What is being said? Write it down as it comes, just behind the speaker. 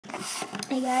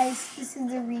Hey guys, this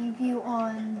is a review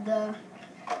on the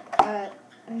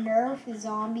Nerf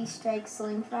ZOMBIESTRICK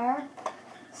slingfire.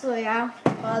 So yeah,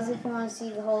 pause if you want to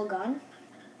see the whole gun.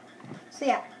 So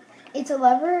yeah, it's a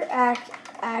lever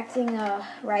acting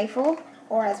rifle,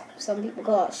 or as some people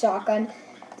call it, shotgun.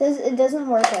 It doesn't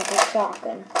work like a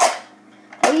shotgun.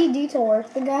 What you do to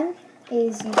work the gun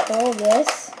is you pull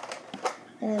this,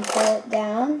 and then pull it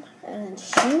down, and then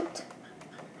shoot.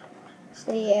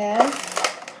 So yeah.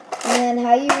 And then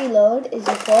how you reload is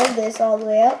you pull this all the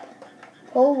way up,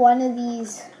 pull one of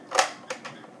these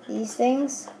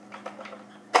things,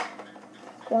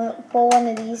 pull one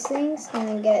of these things, and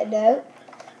then get it out.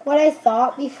 What I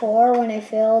thought before when I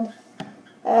filmed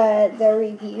the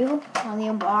review on the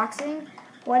unboxing,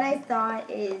 what I thought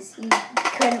is you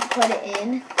couldn't put it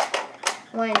in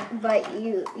but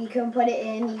you couldn't put it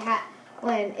in.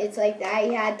 When it's like that,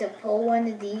 you had to pull one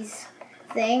of these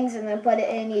things and then put it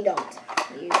in. You don't.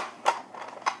 You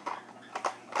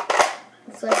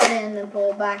slip it in and then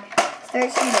pull it back. Start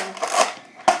shooting.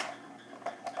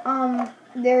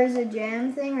 There's a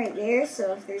jam thing right there,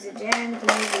 so if there's a jam, you can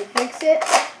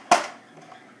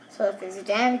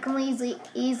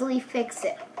easily fix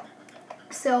it.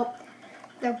 So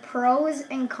the pros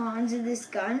and cons of this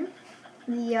gun.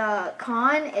 The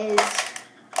con is,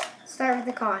 start with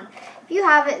the con. If you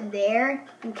have it there,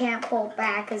 you can't pull it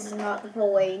back because it's not the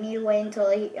full way. You need to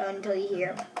wait until you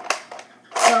hear.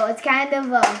 So it's kind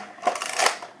of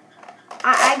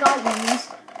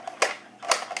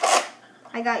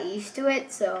I got used to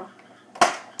it, so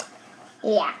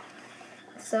yeah.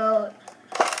 So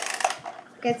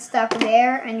get stuck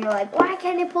there, and you're like, why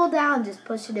can't it pull down? Just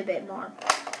push it a bit more,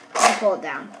 and pull it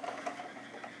down,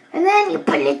 and then you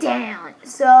put it down.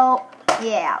 So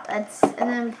yeah, and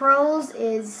then pros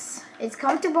is it's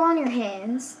comfortable on your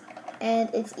hands,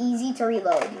 and it's easy to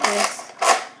reload. You just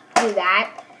do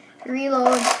that. To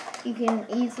reload, you can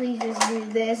easily just do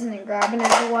this and then grab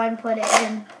another one, put it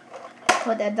in,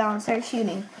 put that down, start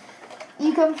shooting.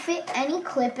 You can fit any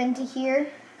clip into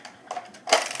here,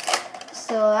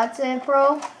 so that's a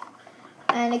pro.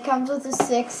 And it comes with a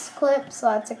 6 clip,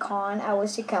 so that's a con. I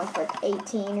wish it comes for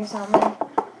 18 or something.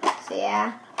 So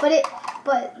yeah, but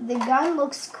the gun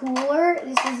looks cooler.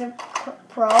 This is a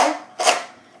pro.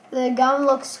 The gun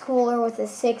looks cooler with a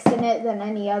 6 in it than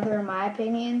any other, in my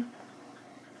opinion.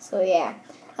 So yeah,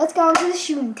 let's go on to the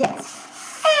shooting test.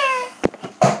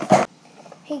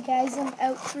 Hey guys, I'm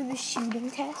out for the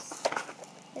shooting test.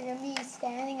 We're gonna be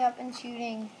standing up and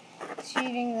shooting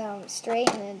them straight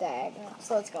and then diagonal.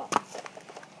 So let's go.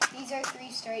 These are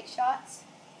 3 straight shots.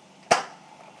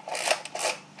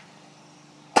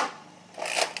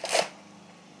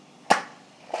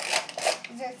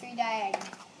 These are 3 diagonal.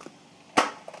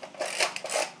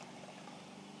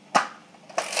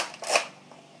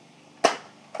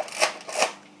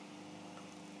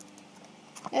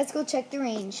 Let's go check the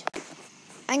range.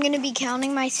 I'm going to be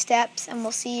counting my steps, and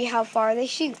we'll see how far they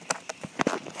shoot.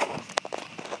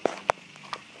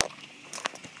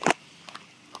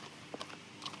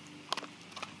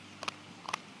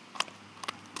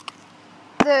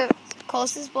 The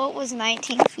closest bolt was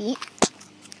 19 feet.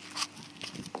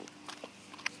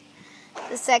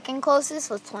 The second closest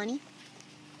was 20.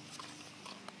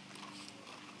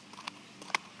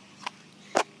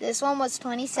 This one was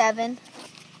 27.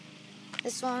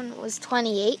 This one was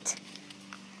 28.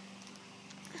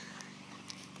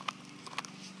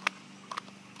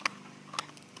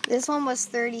 This one was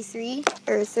 33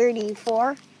 or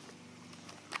 34.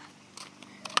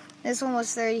 This one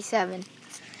was 37.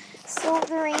 So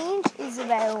the range is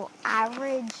about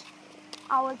average,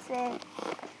 I would say,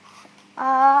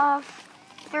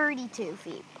 32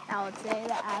 feet. I would say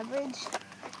the average.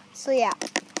 So yeah,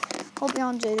 hope you all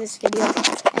enjoy this video,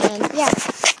 and yeah,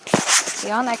 see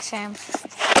y'all next time.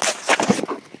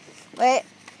 Wait,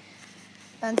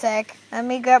 1 sec. Let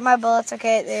me grab my bullets.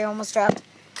 Okay, they almost dropped.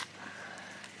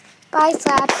 Bye,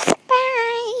 Slaps.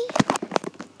 Bye.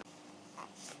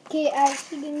 Okay, I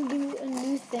actually gonna do a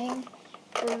new thing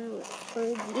for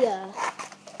the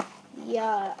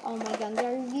all my guns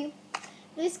I review.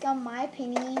 This gun, my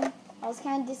opinion, I was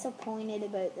kind of disappointed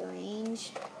about the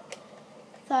range.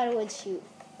 Thought it would shoot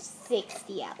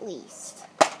 60 at least.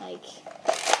 Like,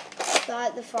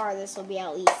 thought the farthest will be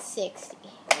at least 60.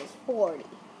 It was 40.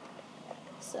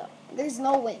 So there's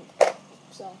no wind.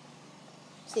 So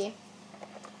see,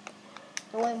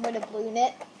 the wind would have blown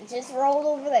it. It just rolled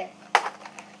over there.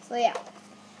 So yeah.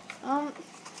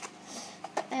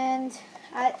 And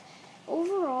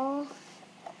overall,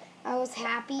 I was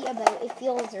happy about it. It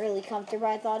feels really comfortable.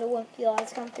 I thought it wouldn't feel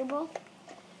as comfortable,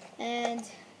 and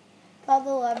thought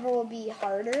the lever would be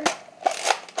harder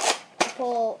to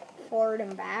pull forward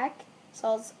and back. So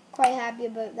I was quite happy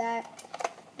about that.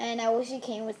 And I wish it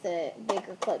came with a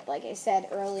bigger clip, like I said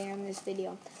earlier in this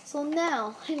video. So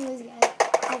now, anyways guys,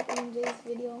 I hope you enjoyed this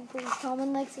video. Please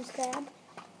comment, like, subscribe.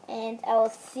 And I will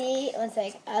see,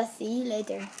 I'll see you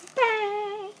later.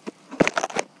 Bye!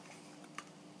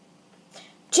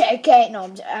 JK, no,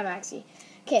 I'm actually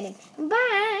kidding.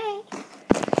 Bye!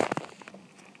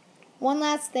 One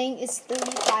last thing, it's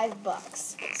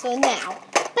 $35. So now,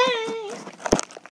 bye!